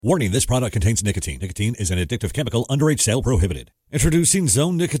Warning, this product contains nicotine. Nicotine is an addictive chemical. Underage sale prohibited. Introducing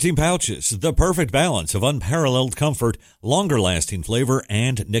Zone Nicotine Pouches, the perfect balance of unparalleled comfort, longer-lasting flavor,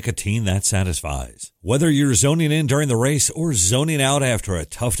 and nicotine that satisfies. Whether you're zoning in during the race or zoning out after a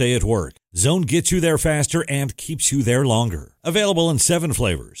tough day at work, Zone gets you there faster and keeps you there longer. Available in 7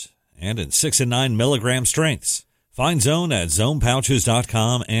 flavors and in 6 and 9 milligram strengths. Find Zone at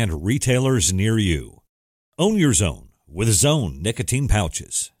zonepouches.com and retailers near you. Own your Zone with Zone Nicotine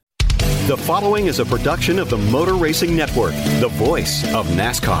Pouches. The following is a production of the Motor Racing Network, the voice of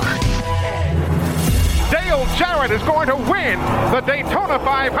NASCAR. Dale Jarrett is going to win the Daytona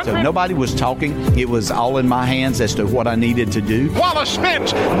 500. So nobody was talking. It was all in my hands as to what I needed to do. Wallace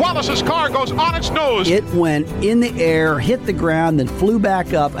spins. Wallace's car goes on its nose. It went in the air, hit the ground, then flew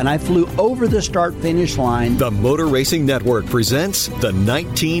back up, and I flew over the start-finish line. The Motor Racing Network presents the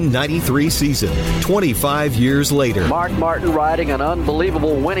 1993 season, 25 years later. Mark Martin riding an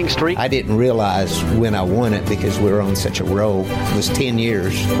unbelievable winning streak. I didn't realize when I won it because we were on such a roll. It was 10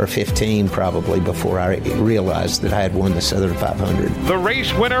 years or 15 probably before I realized that I had won the Southern 500. The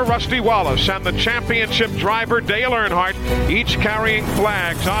race winner, Rusty Wallace, and the championship driver, Dale Earnhardt, each carrying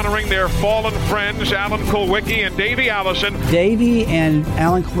flags honoring their fallen friends, Alan Kulwicki and Davey Allison. Davey and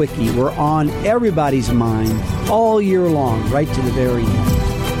Alan Kulwicki were on everybody's mind all year long, right to the very end.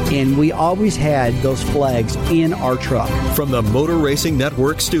 And we always had those flags in our truck. From the Motor Racing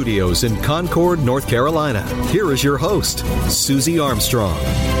Network studios in Concord, North Carolina, here is your host, Susie Armstrong.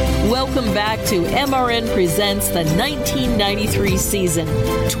 Welcome back to MRN Presents the 1993 season,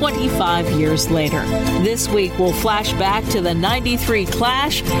 25 years later. This week, we'll flash back to the 93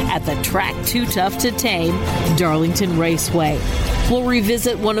 Clash at the track too tough to tame, Darlington Raceway. We'll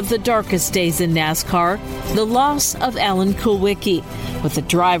revisit one of the darkest days in NASCAR, the loss of Alan Kulwicki, with the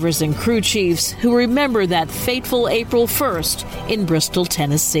drivers and crew chiefs who remember that fateful April 1st in Bristol,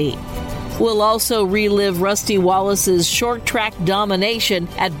 Tennessee. We'll also relive Rusty Wallace's short track domination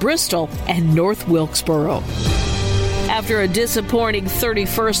at Bristol and North Wilkesboro. After a disappointing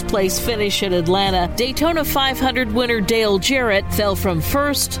 31st place finish at Atlanta, Daytona 500 winner Dale Jarrett fell from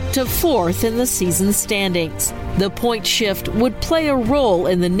 1st to 4th in the season standings. The point shift would play a role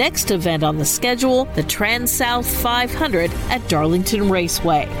in the next event on the schedule, the Trans-South 500 at Darlington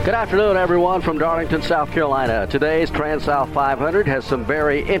Raceway. Good afternoon, everyone, from Darlington, South Carolina. Today's Trans-South 500 has some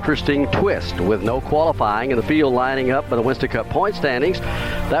very interesting twists, with no qualifying and the field lining up by the Winston Cup point standings.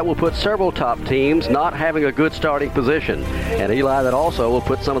 That will put several top teams not having a good starting position. And Eli, that also will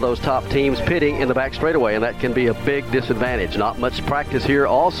put some of those top teams pitting in the back straightaway, and that can be a big disadvantage. Not much practice here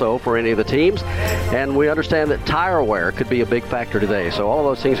also for any of the teams, and we understand that tire wear could be a big factor today. So all of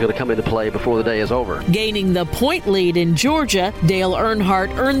those things are going to come into play before the day is over. Gaining the point lead in Georgia, Dale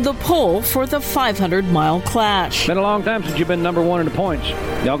Earnhardt earned the pole for the 500-mile Clash. Been a long time since you've been number one in the points.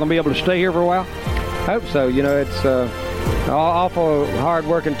 Y'all going to be able to stay here for a while? Hope so. You know, it's an awful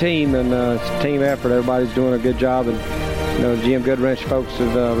hard-working team, and it's a team effort. Everybody's doing a good job, and you know, Jim Goodwrench folks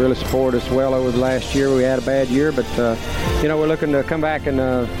have really supported us well over the last year. We had a bad year, but, you know, we're looking to come back and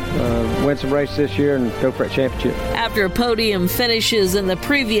win some races this year and go for a championship. After podium finishes in the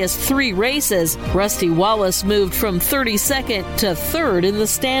previous 3 races, Rusty Wallace moved from 32nd to 3rd in the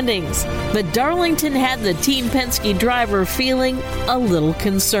standings. But Darlington had the Team Penske driver feeling a little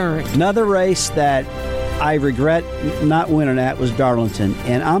concerned. Another race that I regret not winning at was Darlington.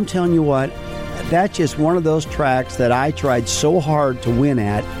 And I'm telling you what, that's just one of those tracks that I tried so hard to win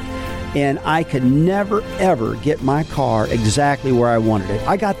at, and I could never, ever get my car exactly where I wanted it.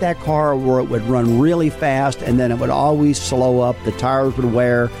 I got that car where it would run really fast, and then it would always slow up. The tires would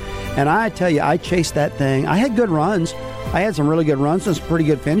wear. And I tell you, I chased that thing. I had good runs. I had some really good runs and some pretty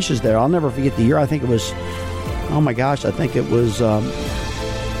good finishes there. I'll never forget the year. I think it was, oh my gosh, I think it was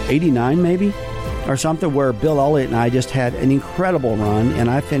 89 maybe, or something, where Bill Elliott and I just had an incredible run, and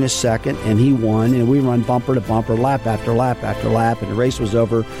I finished second, and he won, and we run bumper to bumper, lap after lap after lap, and the race was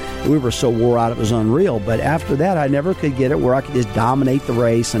over. We were so wore out, it was unreal. But after that, I never could get it where I could just dominate the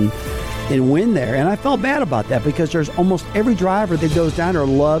race and win there. And I felt bad about that, because there's almost every driver that goes down there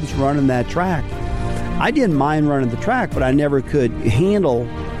loves running that track. I didn't mind running the track, but I never could handle,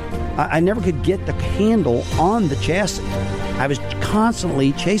 I never could get the handle on the chassis. I was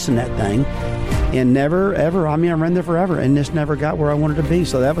constantly chasing that thing. And never, ever, I ran there forever and just never got where I wanted to be.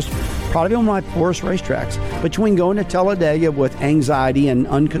 So that was probably one of my poorest racetracks. Between going to Talladega with anxiety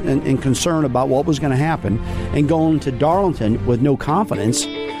and concern about what was going to happen and going to Darlington with no confidence,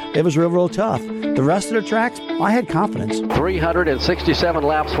 it was real, real tough. The rest of the tracks, I had confidence. 367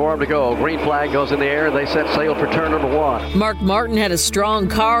 laps for him to go. Green flag goes in the air. They set sail for turn number 1. Mark Martin had a strong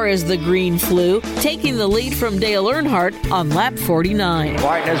car as the green flew, taking the lead from Dale Earnhardt on lap 49.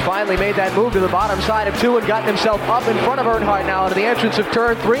 Martin has finally made that move to the bottom side of 2 and gotten himself up in front of Earnhardt now into the entrance of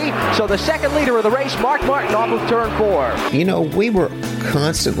turn 3. So the second leader of the race, Mark Martin, off of turn 4. You know, we were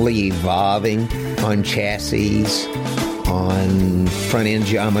constantly evolving on chassis, on front-end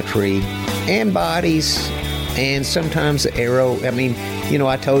geometry, and bodies, and sometimes the aero. I mean, you know,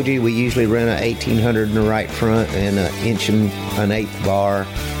 I told you we usually run a 1800 in the right front and an inch and an eighth bar.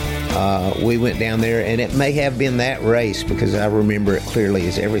 We went down there, and it may have been that race because I remember it clearly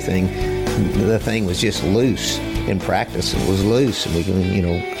as everything. The thing was just loose in practice. It was loose, and we, you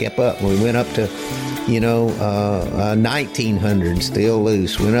know, kept up. We went up to, you know, 1900, still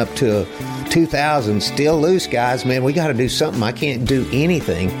loose. Went up to 2000, still loose, guys. Man, we got to do something. I can't do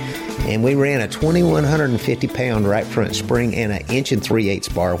anything. And we ran a 2,150-pound right front spring and an inch and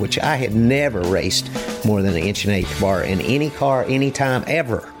 3/8 bar, which I had never raced more than an inch and 1/8 bar in any car, anytime,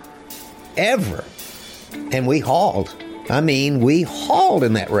 ever. And we hauled. I mean, we hauled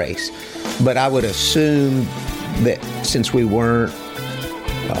in that race. But I would assume that since we weren't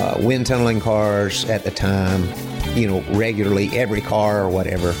wind tunneling cars at the time, you know, regularly, every car or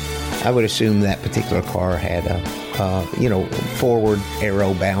whatever, I would assume that particular car had a you know, forward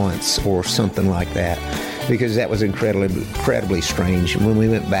aero balance or something like that, because that was incredibly strange. And when we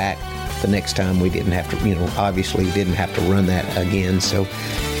went back the next time, we didn't have to, you know, obviously didn't have to run that again. So,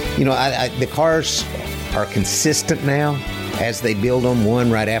 you know, the cars are consistent now as they build them one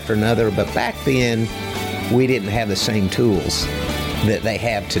right after another. But back then, we didn't have the same tools that they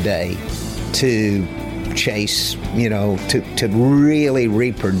have today to chase, you know, to really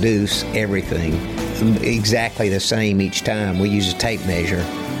reproduce everything exactly the same each time. We use a tape measure,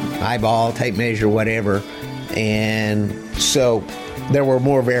 eyeball, tape measure, whatever. And so there were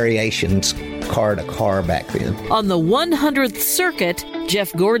more variations car to car back then. On the 100th circuit,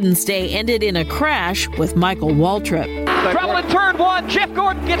 Jeff Gordon's day ended in a crash with Michael Waltrip. Trouble in turn 1. Jeff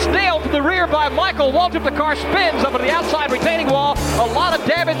Gordon gets nailed to the rear by Michael Waltrip. The car spins up to the outside retaining wall. A lot of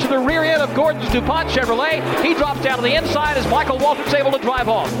damage to the rear end of Gordon's DuPont Chevrolet. He drops down to the inside as Michael Waltrip's able to drive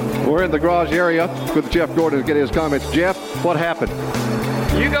off. We're in the garage area with Jeff Gordon to get his comments. Jeff, what happened?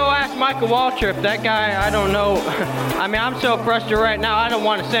 You go ask Michael Waltrip. That guy, I don't know. I mean, I'm so frustrated right now, I don't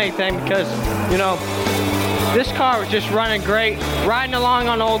want to say anything because, you know, this car was just running great, riding along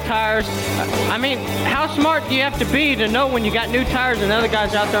on old tires. I mean, how smart do you have to be to know when you got new tires and other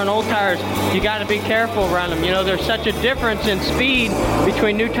guys out there on old tires, you got to be careful around them. You know, there's such a difference in speed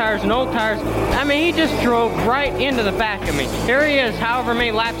between new tires and old tires. I mean, he just drove right into the back of me. Here he is, however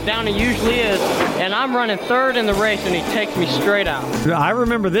many laps down he usually is, and I'm running third in the race, and he takes me straight out. I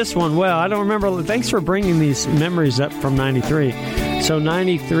remember this one well. I don't remember. Thanks for bringing these memories up from 93. So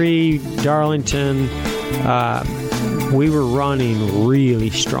 93, Darlington, we were running really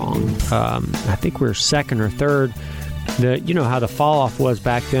strong. I think we were second or third. You know how the fall off was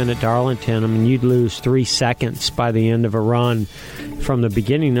back then at Darlington. I mean, you'd lose 3 seconds by the end of a run from the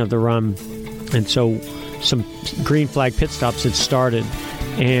beginning of the run. And so some green flag pit stops had started,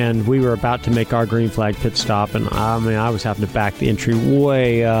 and we were about to make our green flag pit stop. And I mean, I was having to back the entry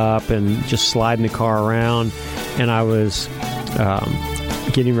way up and just sliding the car around. And I was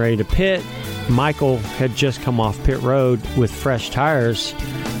getting ready to pit. Michael had just come off pit road with fresh tires,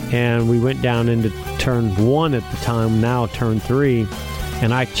 and we went down into turn 1 at the time, now turn 3,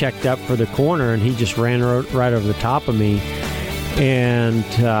 and I checked up for the corner, and he just ran right over the top of me. And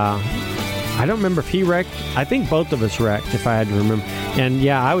I don't remember if he wrecked. I think both of us wrecked, if I had to remember. And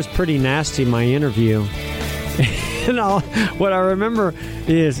yeah, I was pretty nasty in my interview. And what I remember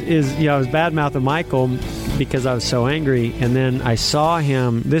is you know, I was bad-mouthing Michael because I was so angry, and then I saw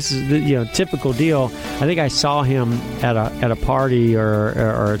him. This is the, you know, typical deal. I think I saw him at a party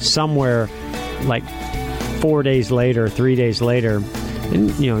or somewhere like 4 days later, 3 days later. And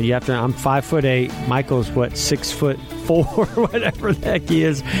you know, you have to. I'm 5'8". Michael's what, 6'4", whatever the heck he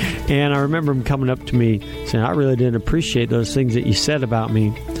is. And I remember him coming up to me saying, "I really didn't appreciate those things that you said about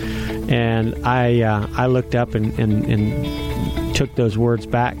me." And I looked up and took those words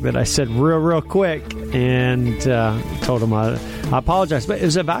back that I said real quick, and told him I apologize. But it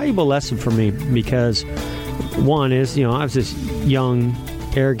was a valuable lesson for me because one is, you know, I was this young,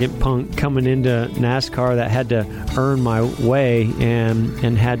 arrogant punk coming into NASCAR that had to earn my way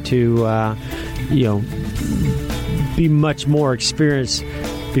and had to, you know, be much more experienced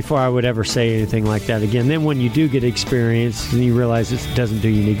before I would ever say anything like that again. Then when you do get experience, you realize it doesn't do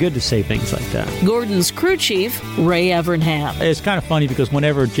you any good to say things like that. Gordon's crew chief, Ray Evernham. It's kind of funny because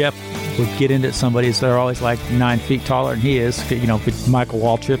whenever Jeff would get into somebody, they're always like 9 feet taller than he is. You know, Michael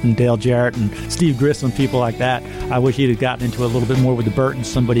Waltrip and Dale Jarrett and Steve Grissom, people like that. I wish he'd have gotten into it a little bit more with the Burton.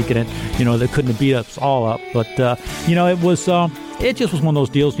 Somebody could, you know, that couldn't have beat us all up. But you know, it just was one of those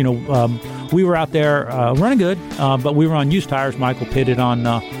deals. You know, we were out there running good, but we were on used tires. Michael pitted on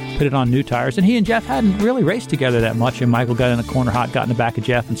new tires, and he and Jeff hadn't really raced together that much. And Michael got in the corner hot, got in the back of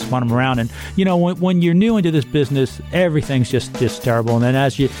Jeff, and spun him around. And you know, when you're new into this business, everything's just terrible. And then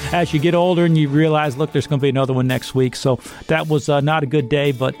as you get older and you realize, look, there's going to be another one next week. So that was not a good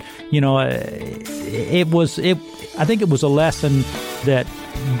day, but you know, I think it was a lesson that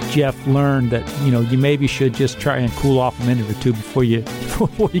Jeff learned, that you know, you maybe should just try and cool off a minute or two before you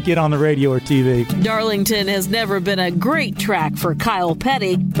get on the radio or TV. Darlington has never been a great track for Kyle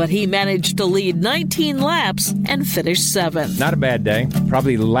Petty, but he managed to lead 19 laps and finish 7th. Not a bad day.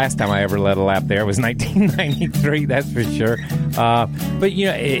 Probably the last time I ever led a lap there was 1993, that's for sure. But you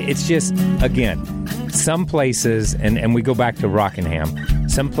know, it's just, again, some places, and we go back to Rockingham,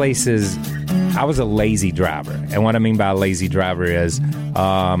 some places I was a lazy driver. And what I mean by a lazy driver is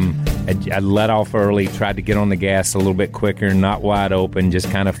I let off early, tried to get on the gas a little bit quicker, not wide open, just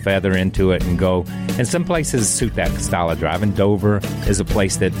kind of feather into it and go. And some places suit that style of driving. Dover is a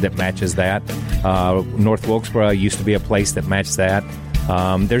place that matches that. North Wilkesboro used to be a place that matched that.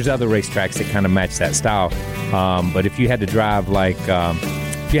 There's other racetracks that kind of match that style. But if you had to drive like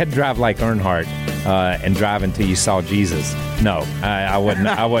Earnhardt and drive until you saw Jesus, no, I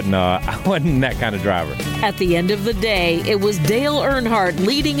wasn't that kind of driver. At the end of the day, it was Dale Earnhardt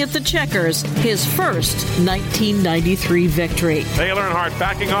leading at the Checkers, his first 1993 victory. Dale Earnhardt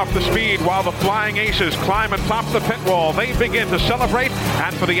backing off the speed while the Flying Aces climb atop the pit wall. They begin to celebrate,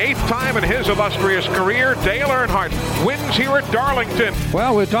 and for the 8th time in his illustrious career, Dale Earnhardt wins here at Darlington.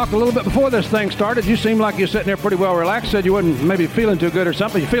 Well, we talked a little bit before this thing started. You seemed like you're sitting there pretty well relaxed. Said you wasn't maybe feeling too good or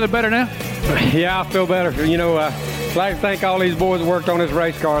something. You feeling better now? Yeah, I feel better. You know, I'd like to thank all these boys that worked on this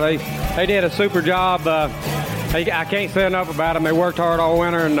race car. They did a super job. I can't say enough about them. They worked hard all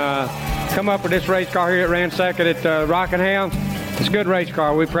winter and come up with this race car here. It ran second at Rockingham. It's a good race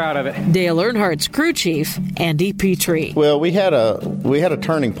car. We're proud of it. Dale Earnhardt's crew chief, Andy Petrie. Well, we had a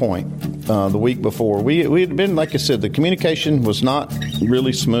turning point the week before. We had been, like I said, the communication was not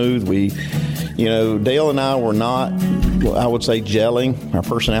really smooth. Dale and I were not, I would say, gelling. Our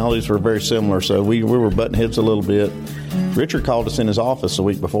personalities were very similar, so we were butting heads a little bit. Richard called us in his office the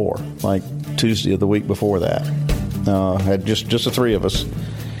week before, like Tuesday of the week before that. Had just the three of us,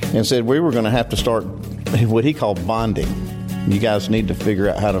 and said we were going to have to start what he called bonding. You guys need to figure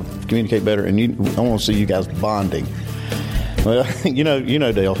out how to communicate better, and I want to see you guys bonding. Well, you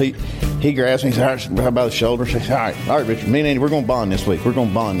know, Dale. He grabs me, he says, by the shoulder, says, all right, Richard, me and Andy, we're going to bond this week. You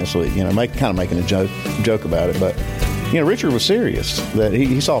know, kind of making a joke about it. But, you know, Richard was serious that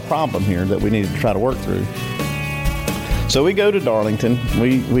he saw a problem here that we needed to try to work through. So we go to Darlington.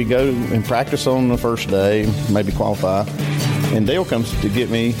 We go and practice on the first day, maybe qualify. And Dale comes to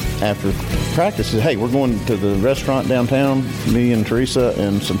get me after practice. He says, hey, we're going to the restaurant downtown, me and Teresa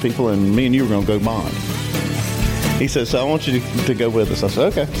and some people, and me and you are going to go bond. He says, so I want you to go with us. I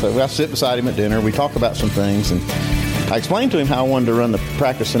said, okay. So I sit beside him at dinner. We talk about some things. And I explained to him how I wanted to run the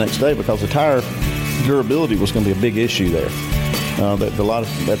practice the next day because the tire durability was going to be a big issue there. At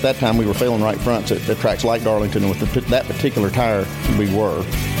that time, we were failing right fronts at tracks like Darlington. And with that particular tire, we were.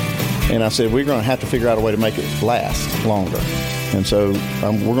 And I said, we're going to have to figure out a way to make it last longer. And so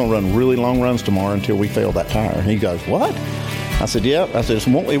we're going to run really long runs tomorrow until we fail that tire. And he goes, what? I said, yeah. I said, it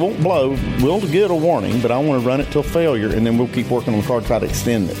won't blow. We'll get a warning, but I want to run it till failure, and then we'll keep working on the car to try to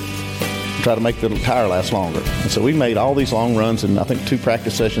extend it, try to make the tire last longer. And so we made all these long runs, and I think 2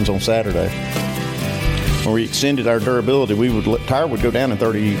 practice sessions on Saturday. When we extended our durability, tire would go down in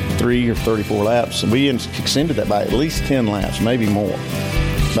 33 or 34 laps. And we extended that by at least 10 laps, maybe more,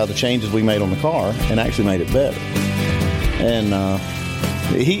 by the changes we made on the car, and actually made it better. And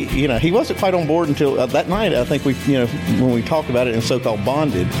he wasn't quite on board until that night. I think when we talked about it and so-called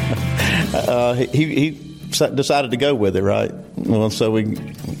bonded, he decided to go with it, right? Well, so we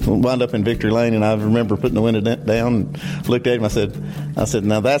wound up in Victory Lane, and I remember putting the window down and looked at him. I said,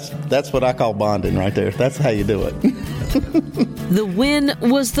 now that's what I call bonding right there. That's how you do it. The win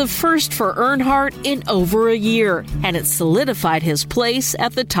was the first for Earnhardt in over a year, and it solidified his place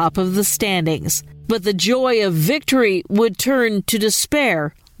at the top of the standings. But the joy of victory would turn to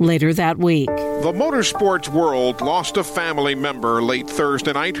despair later that week. The motorsports world lost a family member late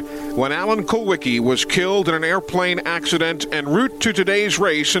Thursday night when Alan Kulwicki was killed in an airplane accident en route to today's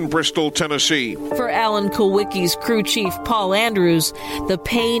race in Bristol, Tennessee. For Alan Kulwicki's crew chief, Paul Andrews, the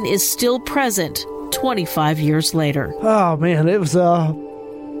pain is still present 25 years later. Oh, man, it was,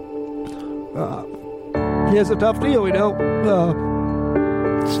 it's a tough deal, you know.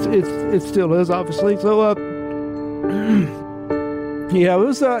 It still is, obviously. So, yeah, it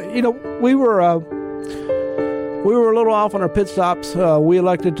was, we were a little off on our pit stops. We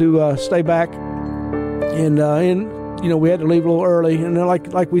elected to stay back, and we had to leave a little early. And then,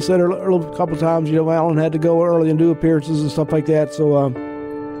 like we said a couple of times, Alan had to go early and do appearances and stuff like that. So,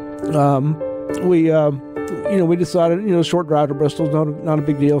 we decided, short drive to Bristol is not a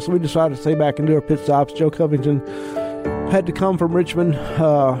big deal. So we decided to stay back and do our pit stops. Joe Covington had to come from Richmond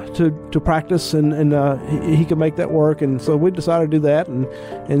to practice, and he could make that work. And so we decided to do that and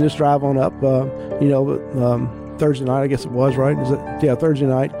just drive on up. Thursday night, I guess it was, right? Thursday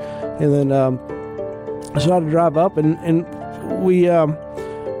night, and then decided to drive up, and we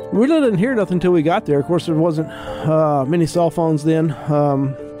really didn't hear nothing until we got there. Of course, there wasn't many cell phones then,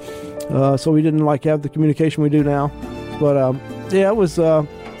 so we didn't have the communication we do now. But it was.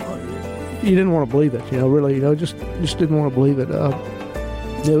 You didn't want to believe it, really, just didn't want to believe it.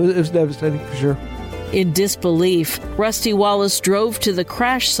 It was devastating for sure. In disbelief, Rusty Wallace drove to the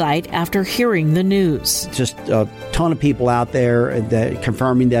crash site after hearing the news. Just a ton of people out there that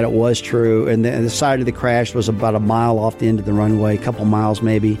confirming that it was true, and the site of the crash was about a mile off the end of the runway, a couple miles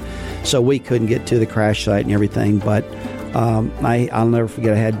maybe, so we couldn't get to the crash site and everything. But I'll never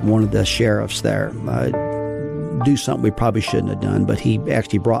forget, I had one of the sheriffs there do something we probably shouldn't have done, but he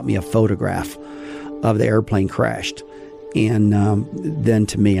actually brought me a photograph of the airplane crashed. And then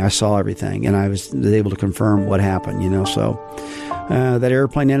to me, I saw everything, and I was able to confirm what happened, So that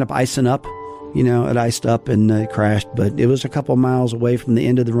airplane ended up icing up, it iced up and crashed. But it was a couple miles away from the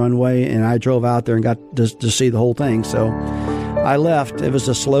end of the runway, and I drove out there and got to see the whole thing. So I left. It was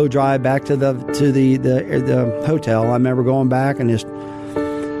a slow drive back to the hotel. I remember going back and just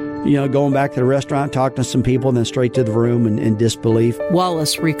going back to the restaurant, talking to some people, and then straight to the room in disbelief.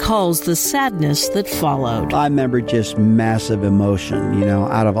 Wallace recalls the sadness that followed. I remember just massive emotion,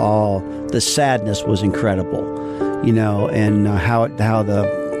 out of all. The sadness was incredible, and how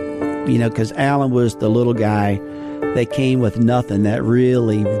because Alan was the little guy that came with nothing, that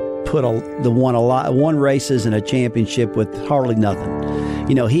really won races and a championship with hardly nothing.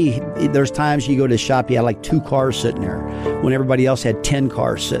 There's times you go to the shop, he had 2 cars sitting there when everybody else had 10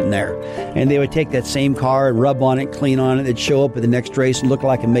 cars sitting there. And they would take that same car and rub on it, clean on it. They'd show up at the next race and look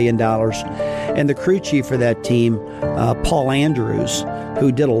like $1 million. And the crew chief for that team, Paul Andrews,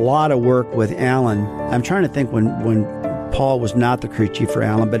 who did a lot of work with Alan. I'm trying to think when Paul was not the crew chief for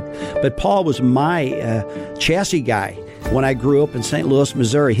Alan, but Paul was my chassis guy. When I grew up in St. Louis,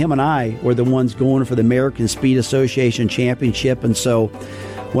 Missouri, him and I were the ones going for the American Speed Association Championship. And so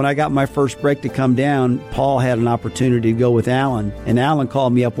when I got my first break to come down, Paul had an opportunity to go with Alan. And Alan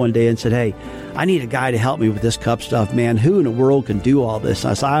called me up one day and said, "Hey, I need a guy to help me with this Cup stuff, man. Who in the world can do all this?"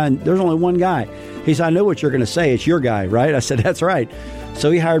 I said, "There's only one guy." He said, "I know what you're going to say. It's your guy, right?" I said, "That's right."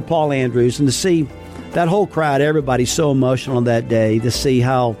 So he hired Paul Andrews. And to see that whole crowd, everybody's so emotional that day, to see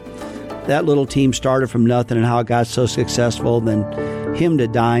how that little team started from nothing and how it got so successful, then him to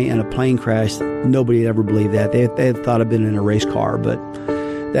die in a plane crash, nobody had ever believed that. They had thought I'd been in a race car, but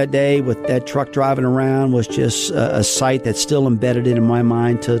that day with that truck driving around was just a sight that's still embedded in my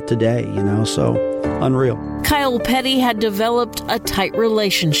mind to today, so unreal. Kyle Petty had developed a tight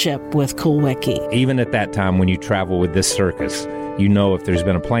relationship with Kulwicki. Even at that time, when you travel with this circus, if there's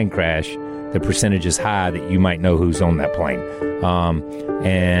been a plane crash, the percentage is high that you might know who's on that plane.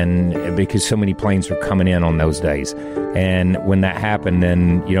 And because so many planes were coming in on those days. And when that happened,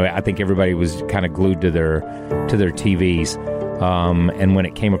 then, I think everybody was kind of glued to their TVs. And when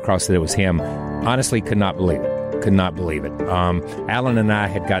it came across that it was him, honestly could not believe it. Alan and I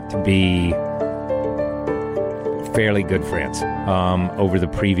had got to be fairly good friends over the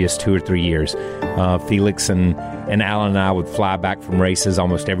previous 2 or 3 years. Felix and Alan and I would fly back from races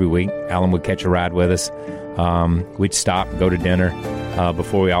almost every week. Alan would catch a ride with us. We'd stop and go to dinner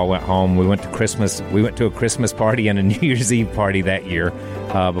before we all went home. We went to a Christmas party and a New Year's Eve party that year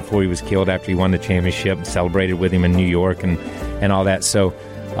before he was killed after he won the championship, and celebrated with him in New York and all that. So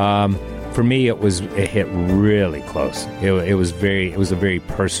for me, it hit really close. It was a very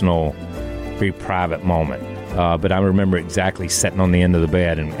personal, very private moment but I remember exactly sitting on the end of the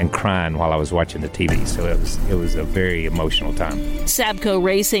bed and crying while I was watching the TV. So it was a very emotional time. Sabco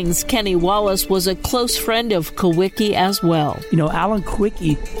Racing's Kenny Wallace was a close friend of Kawicki as well. Alan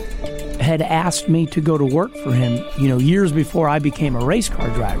Kawicki had asked me to go to work for him, years before I became a race car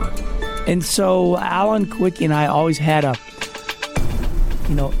driver. And so Alan Kawicki and I always had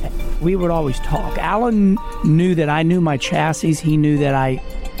we would always talk. Alan knew that I knew my chassis. He knew that I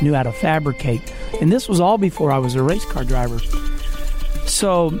knew how to fabricate. And this was all before I was a race car driver.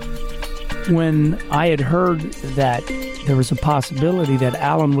 So when I had heard that there was a possibility that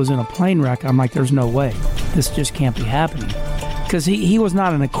Alan was in a plane wreck, I'm like, there's no way. This just can't be happening. Because he was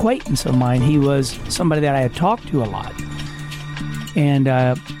not an acquaintance of mine. He was somebody that I had talked to a lot. And,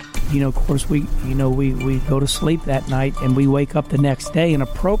 of course, we go to sleep that night and we wake up the next day, and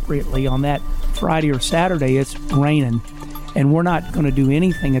appropriately on that Friday or Saturday, it's raining. And we're not going to do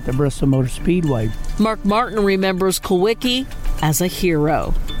anything at the Bristol Motor Speedway. Mark Martin remembers Kawicki as a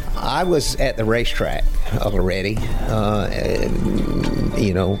hero. I was at the racetrack already, in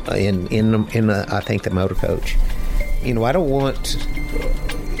I think the motor coach. I don't want,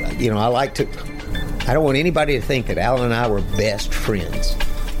 I don't want anybody to think that Alan and I were best friends,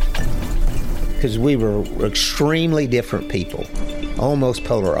 because we were extremely different people, almost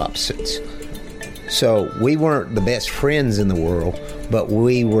polar opposites. So we weren't the best friends in the world, but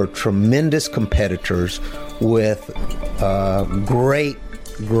we were tremendous competitors with great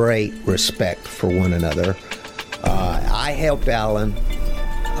respect for one another. I helped Alan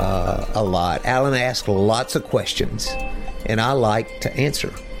a lot. Alan asked lots of questions, and I liked to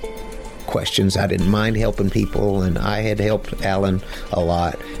answer questions. I didn't mind helping people, and I had helped Alan a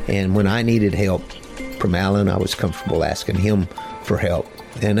lot. And when I needed help from Alan, I was comfortable asking him for help.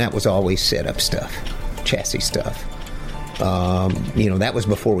 And that was always setup stuff, chassis stuff. That was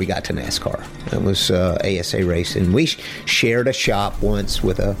before we got to NASCAR. That was ASA racing. We shared a shop once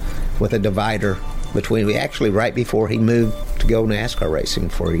with a divider between. We actually, right before he moved to go NASCAR racing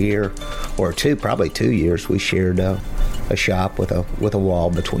for a year or two, probably 2 years, we shared a shop with a wall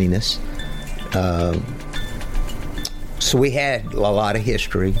between us. So we had a lot of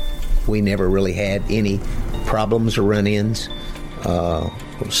history. We never really had any problems or run-ins.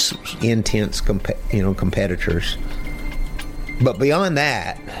 Intense, competitors. But beyond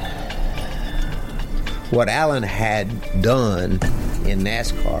that, what Alan had done in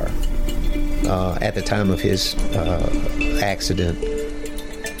NASCAR at the time of his accident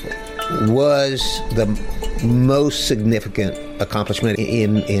was the most significant accomplishment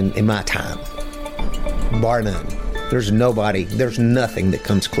in my time, bar none. There's nothing that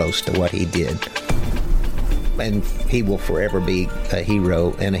comes close to what he did. And he will forever be a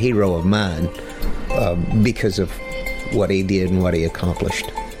hero, and a hero of mine, because of what he did and what he accomplished.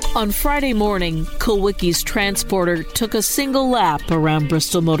 On Friday morning, Kawicki's transporter took a single lap around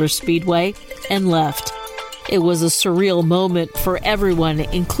Bristol Motor Speedway and left. It was a surreal moment for everyone,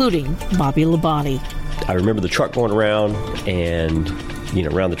 including Bobby Labonte. I remember the truck going around and,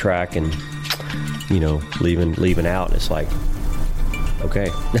 around the track and, leaving out. And it's like,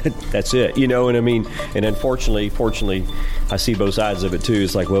 okay, that's it, and I mean, and then fortunately, I see both sides of it too.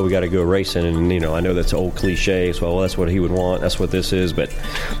 It's like, well, we got to go racing, and I know that's an old cliche. So, well, that's what he would want. That's what this is, but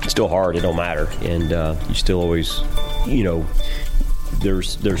it's still hard. It don't matter, and you still always,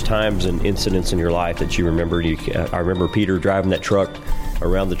 there's times and incidents in your life that you remember. I remember Peter driving that truck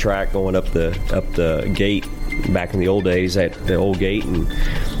around the track, going up the gate back in the old days, at the old gate, and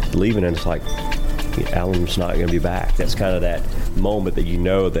leaving, and it's like, Alan's not going to be back. That's kind of that moment that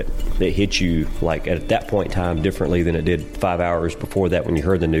that hit you, like at that point in time, differently than it did 5 hours before that when you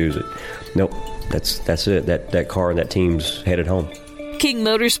heard the news. Nope, that's it. That car and that team's headed home. King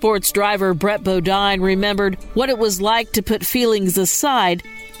Motorsports driver Brett Bodine remembered what it was like to put feelings aside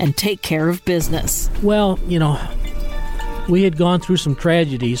and take care of business. Well, we had gone through some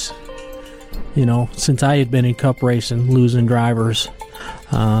tragedies, since I had been in cup racing, losing drivers,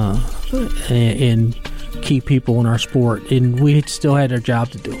 and key people in our sport, and we still had our job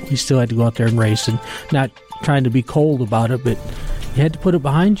to do. We still had to go out there and race, and not trying to be cold about it, but you had to put it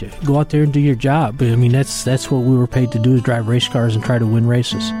behind you. Go out there and do your job. I mean, that's what we were paid to do, is drive race cars and try to win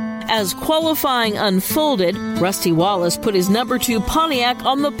races. As qualifying unfolded, Rusty Wallace put his number 2 Pontiac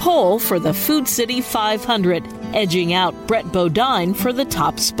on the pole for the Food City 500, edging out Brett Bodine for the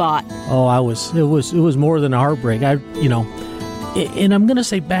top spot. Oh, it was more than a heartbreak. And I'm going to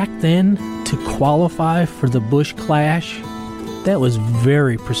say back then, to qualify for the Busch Clash, that was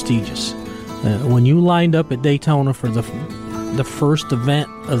very prestigious. When you lined up at Daytona for the first event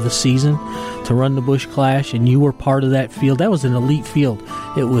of the season to run the Busch Clash, and you were part of that field, that was an elite field.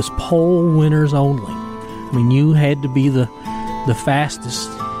 It was pole winners only. I mean, you had to be the fastest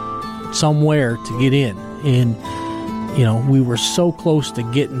somewhere to get in. And, you know, we were so close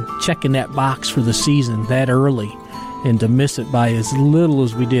to checking that box for the season that early, and to miss it by as little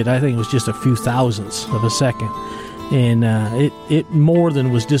as we did, I think it was just a few thousandths of a second. And it more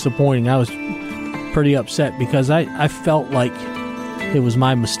than was disappointing. I was pretty upset because I felt like it was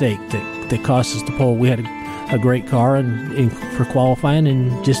my mistake that cost us the pole. We had a great car and for qualifying,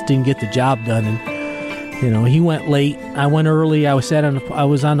 and just didn't get the job done. And, you know, he went late. I went early. I was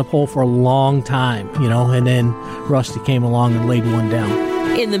on the pole for a long time, you know, and then Rusty came along and laid one down.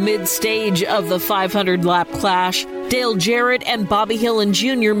 In the mid-stage of the 500-lap clash, Dale Jarrett and Bobby Hillen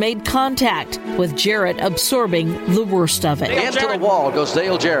Jr. made contact, with Jarrett absorbing the worst of it. Into the wall goes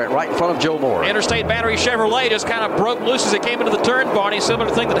Dale Jarrett right in front of Joe Moore. Interstate Battery Chevrolet just kind of broke loose as it came into the turn, Barney. Similar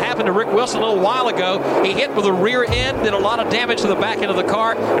thing that happened to Rick Wilson a little while ago. He hit with the rear end, did a lot of damage to the back end of the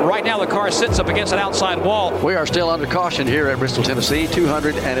car. And right now the car sits up against an outside wall. We are still under caution here at Bristol, Tennessee.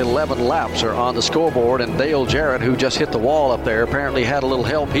 211 laps are on the scoreboard, and Dale Jarrett, who just hit the wall up there, apparently had a little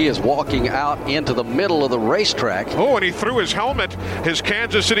help. He is walking out into the middle of the racetrack. Oh, and he threw his helmet, his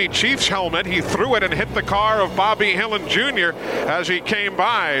Kansas City Chiefs helmet. He threw it and hit the car of Bobby Hillen Jr. as he came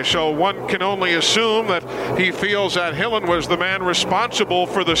by. So one can only assume that he feels that Hillen was the man responsible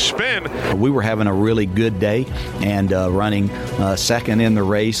for the spin. We were having a really good day and running second in the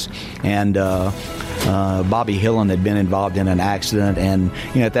race, and Bobby Hillen had been involved in an accident, and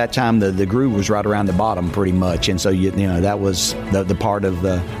at that time the groove was right around the bottom pretty much, and so that was the part of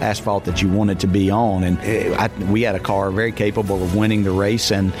the asphalt that you wanted to be on, and we had a car very capable of winning the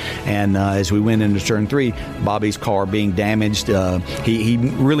race, and as we went into turn 3, Bobby's car being damaged, he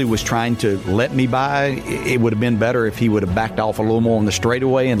really was trying to let me by. It would have been better if he would have backed off a little more on the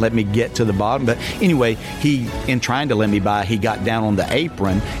straightaway and let me get to the bottom, but anyway, in trying to let me by, he got down on the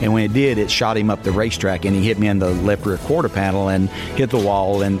apron, and when it did, it shot him up the racetrack, and he hit me in the left rear quarter panel and hit the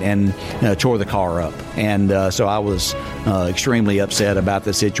wall and tore the car up. And so I was extremely upset about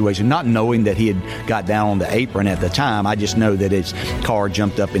the situation, not knowing that he had got down on the apron at the time. I just know that his car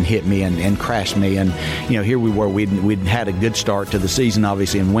jumped up and hit me and crashed me. And here we were. We'd had a good start to the season,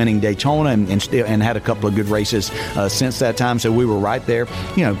 obviously, in winning Daytona and had a couple of good races since that time. So we were right there.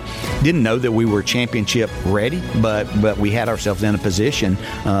 Didn't know that we were championship ready, but we had ourselves in a position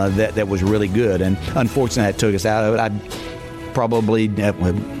that was really good. And unfortunately, that took us out of it. I probably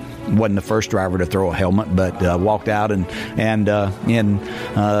wasn't the first driver to throw a helmet, but walked out and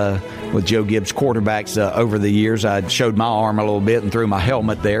with Joe Gibbs quarterbacks over the years, I showed my arm a little bit and threw my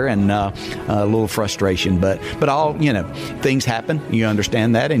helmet there, and a little frustration. But all things happen. You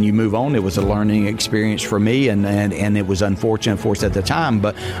understand that, and you move on. It was a learning experience for me, and it was unfortunate for us at the time.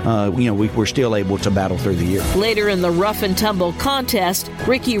 But we were still able to battle through the year. Later in the rough and tumble contest,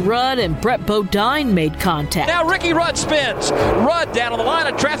 Ricky Rudd and Brett Bodine made contact. Now Ricky Rudd spins. Rudd down on the line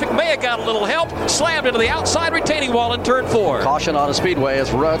of traffic may have got a little help. Slammed into the outside retaining wall in turn 4. Caution on a speedway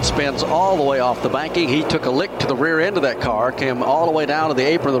as Rudd spins all the way off the banking. He took a lick to the rear end of that car, came all the way down to the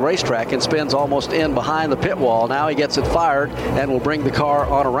apron of the racetrack, and spins almost in behind the pit wall. Now he gets it fired and will bring the car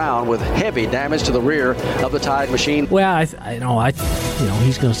on around with heavy damage to the rear of the Tide machine. Well, I know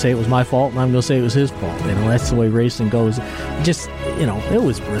he's going to say it was my fault, and I'm going to say it was his fault. That's the way racing goes. Just it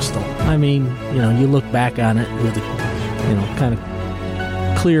was Bristol. I mean, you look back on it with kind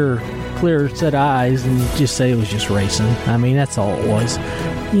of clear set of eyes and just say it was just racing. I mean, that's all it was.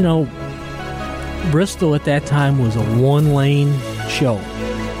 Bristol at that time was a one-lane show.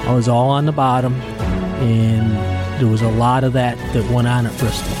 I was all on the bottom, and there was a lot of that went on at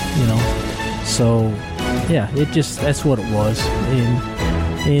Bristol, So, yeah, that's what it was.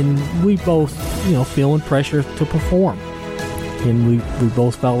 And we both, feeling pressure to perform. And we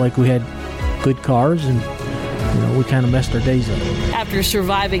both felt like we had good cars, and we kind of messed our days up. After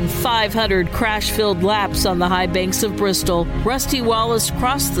surviving 500 crash-filled laps on the high banks of Bristol, Rusty Wallace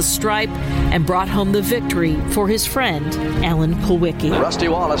crossed the stripe and brought home the victory for his friend, Alan Kulwicki. Rusty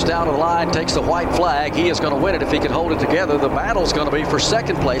Wallace down to the line, takes the white flag. He is going to win it if he can hold it together. The battle's going to be for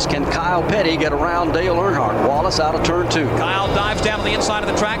second place. Can Kyle Petty get around Dale Earnhardt? Wallace out of turn 2. Kyle dives down to the inside of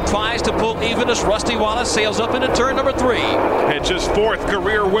the track, tries to pull even as Rusty Wallace sails up into turn number 3. It's his 4th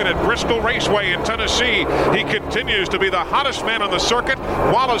career win at Bristol Raceway in Tennessee. He continues to be the hottest man on the circuit.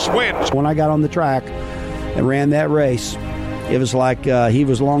 Wallace wins. When I got on the track and ran that race, it was like he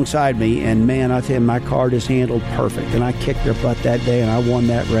was alongside me, and man, I tell you, my car just handled perfect. And I kicked their butt that day, and I won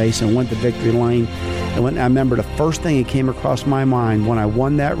that race and went to victory lane. And when I remember the first thing that came across my mind when I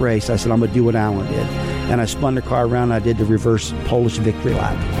won that race, I said, I'm going to do what Alan did. And I spun the car around and I did the reverse Polish victory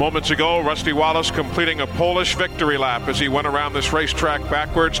lap. Moments ago, Rusty Wallace completing a Polish victory lap as he went around this racetrack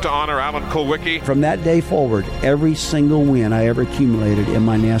backwards to honor Alan Kulwicki. From that day forward, every single win I ever accumulated in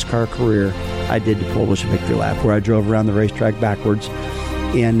my NASCAR career, I did the Polish victory lap, where I drove around the racetrack backwards.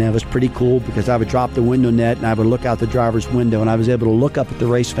 And it was pretty cool because I would drop the window net and I would look out the driver's window and I was able to look up at the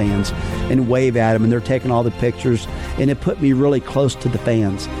race fans and wave at them, and they're taking all the pictures, and it put me really close to the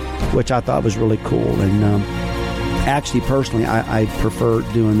fans, which I thought was really cool. And actually, personally, I prefer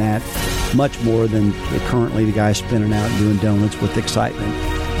doing that much more than currently the guys spinning out and doing donuts with excitement.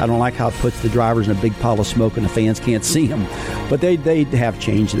 I don't like how it puts the drivers in a big pile of smoke and the fans can't see them. But they have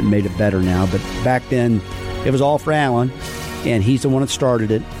changed it and made it better now. But back then, it was all for Alan, and he's the one that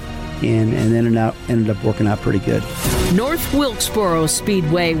started it, and then it ended up working out pretty good. North Wilkesboro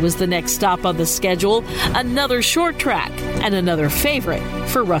Speedway was the next stop on the schedule, another short track and another favorite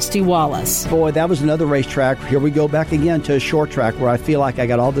for Rusty Wallace. Boy, that was another racetrack. Here we go back again to a short track where I feel like I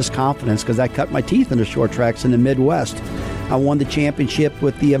got all this confidence because I cut my teeth into short tracks in the Midwest. I won the championship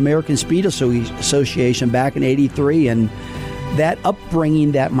with the American Speed Association back in '83, and that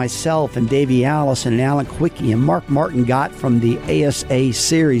upbringing that myself and Davey Allison and Alan Kulwicki and Mark Martin got from the ASA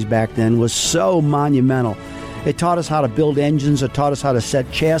series back then was so monumental. It taught us how to build engines, it taught us how to set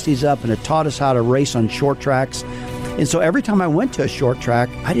chassis up, and it taught us how to race on short tracks. And so every time I went to a short track,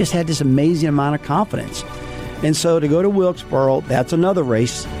 I just had this amazing amount of confidence. And so to go to Wilkesboro, that's another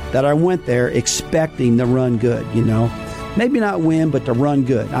race that I went there expecting to run good, you know. Maybe not win, but to run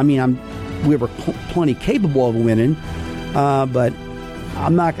good. I mean, we were plenty capable of winning, but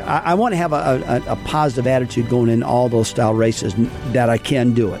I'm not. I want to have a positive attitude going in all those style races that I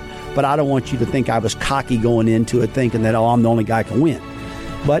can do it. But I don't want you to think I was cocky going into it thinking that, I'm the only guy can win.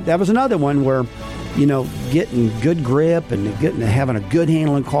 But that was another one where, you know, getting good grip and having a good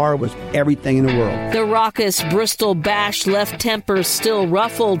handling car was everything in the world. The raucous Bristol Bash left tempers still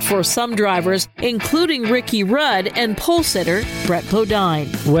ruffled for some drivers, including Ricky Rudd and pole sitter Brett Bodine.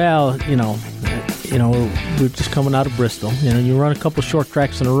 Well, you know, we're just coming out of Bristol. You know, you run a couple short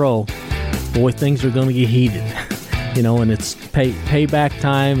tracks in a row, boy, things are going to get heated. You know, and it's payback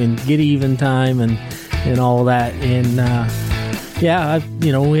time and get even time and all that. And we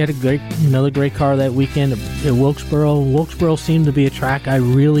had another great car that weekend at Wilkesboro. Wilkesboro seemed to be a track I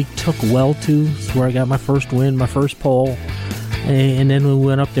really took well to. It's where I got my first win, my first pole. And then we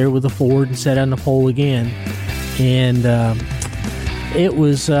went up there with a Ford and sat on the pole again. And it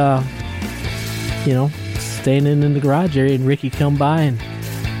was, standing in the garage area, and Ricky come by and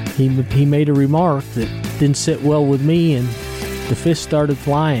he made a remark that didn't sit well with me, and the fist started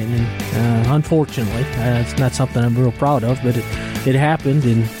flying. And unfortunately, it's not something I'm real proud of, but it happened,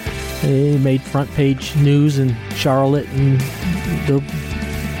 and it made front page news in Charlotte and the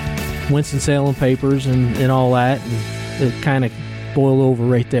Winston-Salem papers and all that, and it kind of boiled over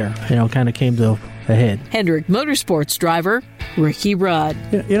right there. Kind of came to a head. Hendrick Motorsports driver Ricky Rudd.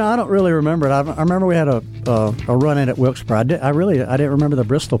 I don't really remember it. I remember we had a run-in at Wilkesboro. I didn't remember the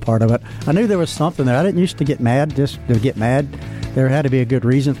Bristol part of it. I knew there was something there. I didn't used to get mad just to get mad. There had to be a good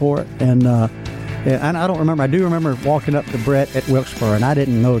reason for it. And I don't remember. I do remember walking up to Brett at Wilkesboro, and I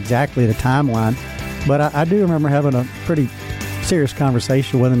didn't know exactly the timeline, but I do remember having a pretty serious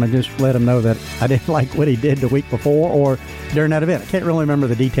conversation with him and just let him know that I didn't like what he did the week before or during that event. I can't really remember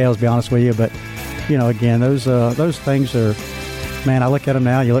the details, to be honest with you, but again, those things are, man, I look at them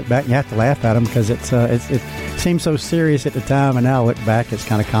now, you look back and you have to laugh at them because it seemed so serious at the time, and now I look back, it's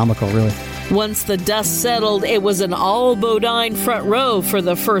kind of comical, really. Once the dust settled, it was an all Bodine front row for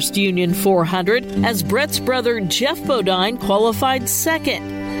the first Union 400 as Brett's brother Jeff Bodine qualified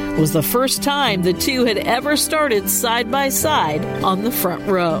second. It was the first time the two had ever started side by side on the front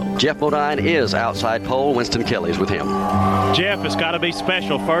row. Jeff Bodine is outside pole. Winston Kelly's with him. Jeff, it's got to be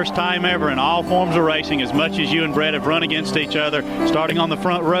special. First time ever in all forms of racing, as much as you and Brett have run against each other, starting on the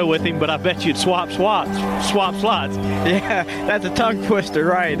front row with him, but I bet you'd swap slots. Yeah, that's a tongue twister,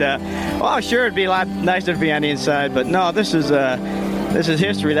 right? Sure, it'd be a lot nicer to be on the inside, but no, this is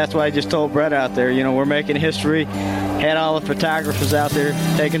history. That's why I just told Brett out there, we're making history. Had all the photographers out there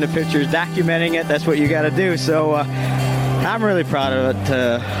taking the pictures, documenting it. That's what you got to do. So I'm really proud of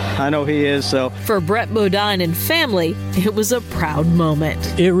it. I know he is. So for Brett Bodine and family, it was a proud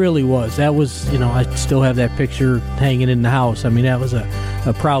moment. It really was. That was, I still have that picture hanging in the house. I mean, that was a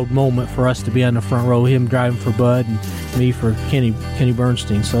proud moment for us to be on the front row, him driving for Bud and me for Kenny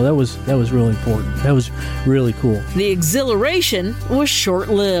Bernstein. So that was really important. That was really cool. The exhilaration was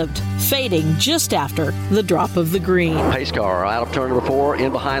short-lived, fading just after the drop of the green. Pace car out of turn number 4,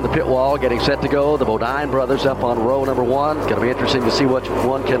 in behind the pit wall, getting set to go. The Bodine brothers up on row number 1. It's going to be interesting to see which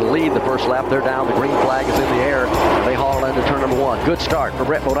one can lead the first lap. They're down. The green flag is in the air. They haul into turn number 1. Good start for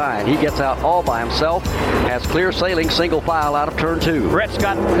Brett Bodine. He gets out all by himself. Has clear sailing, single file out of turn 2. Brett's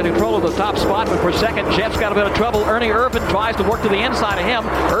got control of the top spot, but for second, Jeff's got a bit of trouble. Ernie Irvin tries to work to the inside of him.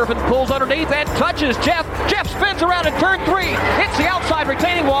 Irvin pulls underneath and touches Jeff. Jeff spins around in turn 3. Hits the outside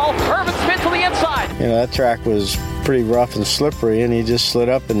retaining wall. Irvin spins to the inside. that track was pretty rough and slippery, and he just slid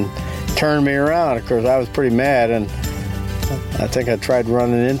up and turned me around. Of course, I was pretty mad, and I think I tried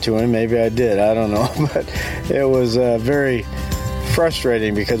running into him. Maybe I did. I don't know. But it was very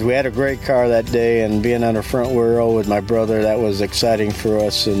frustrating because we had a great car that day, and being on the front row with my brother, that was exciting for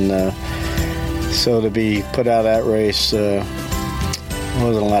us. And so to be put out of that race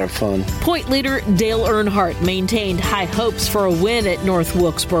wasn't a lot of fun. Point leader Dale Earnhardt maintained high hopes for a win at North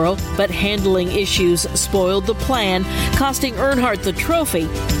Wilkesboro, but handling issues spoiled the plan, costing Earnhardt the trophy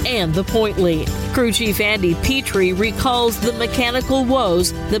and the point lead. Crew chief Andy Petrie recalls the mechanical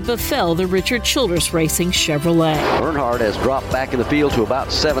woes that befell the Richard Childress Racing Chevrolet. Earnhardt has dropped back in the field to about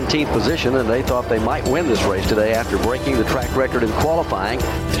 17th position, and they thought they might win this race today after breaking the track record in qualifying.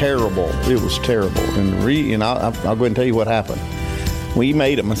 Terrible. It was terrible. And I'll go ahead and tell you what happened. We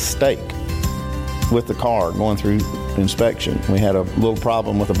made a mistake with the car going through inspection. We had a little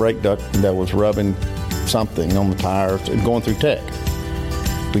problem with a brake duct that was rubbing something on the tires going through tech.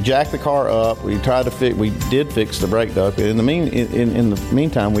 We jacked the car up. We tried to fix. We did fix the brake duct. In the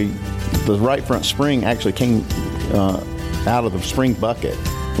meantime, the right front spring actually came out of the spring bucket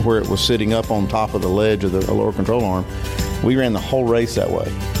where it was sitting up on top of the ledge of the lower control arm. We ran the whole race that way,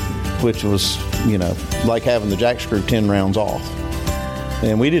 which was like having the jack screw 10 rounds off.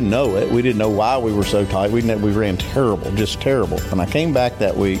 And we didn't know it. We didn't know why we were so tight. We ran terrible, just terrible. When I came back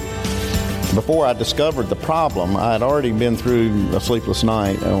that week, before I discovered the problem, I had already been through a sleepless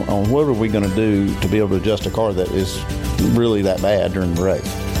night on what are we going to do to be able to adjust a car that is really that bad during the race,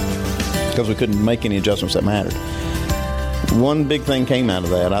 because we couldn't make any adjustments that mattered. One big thing came out of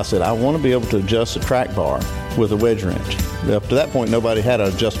that. I said, I want to be able to adjust the track bar with a wedge wrench. Up to that point, nobody had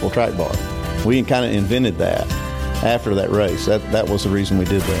an adjustable track bar. We kind of invented that after that race. That was the reason we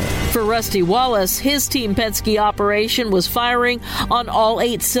did that. For Rusty Wallace, his Team Penske operation was firing on all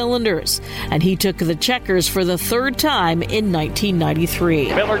 8 cylinders, and he took the checkers for the 3rd time in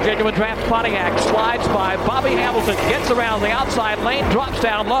 1993. Miller Genuine Draft Pontiac slides by Bobby Hamilton, gets around the outside lane, drops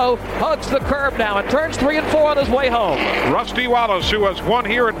down low, hugs the curb now, and turns 3 and 4 on his way home. Rusty Wallace, who has won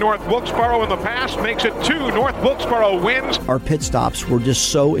here at North Wilkesboro in the past, makes it 2 North Wilkesboro wins. Our pit stops were just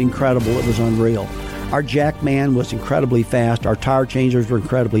so incredible, it was unreal. Our jack man was incredibly fast. Our tire changers were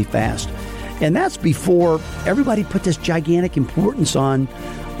incredibly fast. And that's before everybody put this gigantic importance on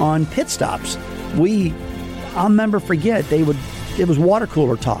pit stops. I'll never forget, it was water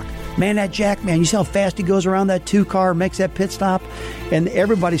cooler talk. Man, that jack man, you see how fast he goes around that 2 car, makes that pit stop? And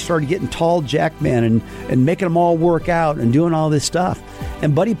everybody started getting tall jack men and making them all work out and doing all this stuff.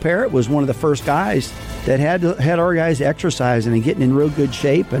 And Buddy Parrott was one of the first guys that had our guys exercising and getting in real good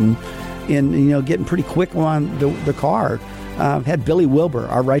shape and getting pretty quick on the car. Had Billy Wilbur,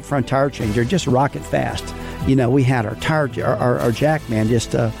 our right front tire changer, just rocket fast. We had our jack man,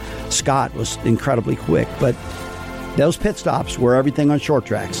 Scott was incredibly quick. But those pit stops were everything on short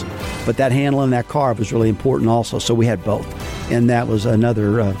tracks. But that handling that car was really important also. So we had both. And that was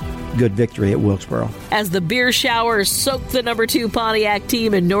another good victory at Wilkesboro. As the beer showers soaked the number 2 Pontiac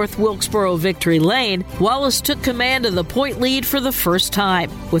team in North Wilkesboro Victory Lane, Wallace took command of the point lead for the first time,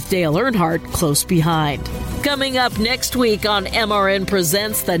 with Dale Earnhardt close behind. Coming up next week on MRN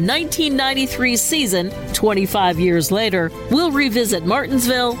Presents the 1993 season, 25 years later, we'll revisit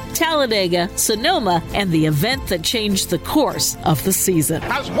Martinsville, Talladega, Sonoma, and the event that changed the course of the season.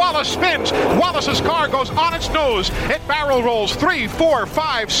 As Wallace spins, Wallace's car goes on its nose. It barrel rolls 3, 4,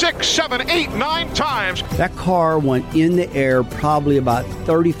 5, 6, 7, 8, 9 times. That car went in the air probably about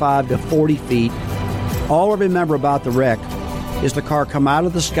 35 to 40 feet. All I remember about the wreck is the car come out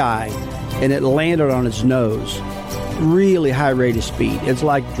of the sky and it landed on its nose. really high rate of speed. It's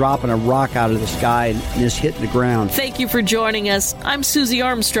like dropping a rock out of the sky and just hitting the ground. Thank you for joining us. I'm Susie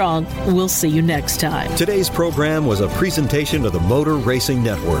Armstrong. We'll see you next time. Today's program was a presentation of the Motor Racing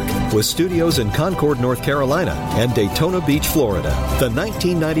Network with studios in Concord, North Carolina and Daytona Beach, Florida. The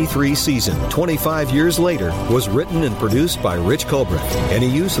 1993 season, 25 years later, was written and produced by Rich Culbreth. Any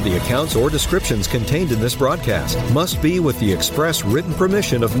use of the accounts or descriptions contained in this broadcast must be with the express written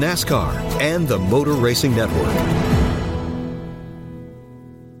permission of NASCAR and the Motor Racing Network.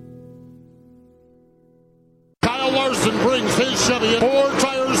 Brings his Chevy in 4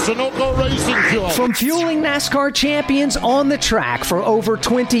 tires Sunoco Racing Fuel. From fueling NASCAR champions on the track for over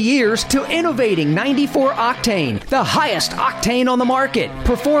 20 years to innovating 94 octane, the highest octane on the market,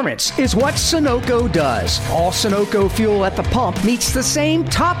 performance is what Sunoco does. All Sunoco fuel at the pump meets the same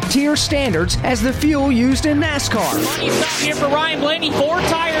top-tier standards as the fuel used in NASCAR. Money stop here for Ryan Blaney. 4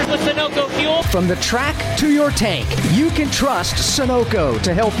 tires with Sunoco fuel. From the track to your tank, you can trust Sunoco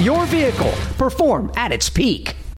to help your vehicle perform at its peak.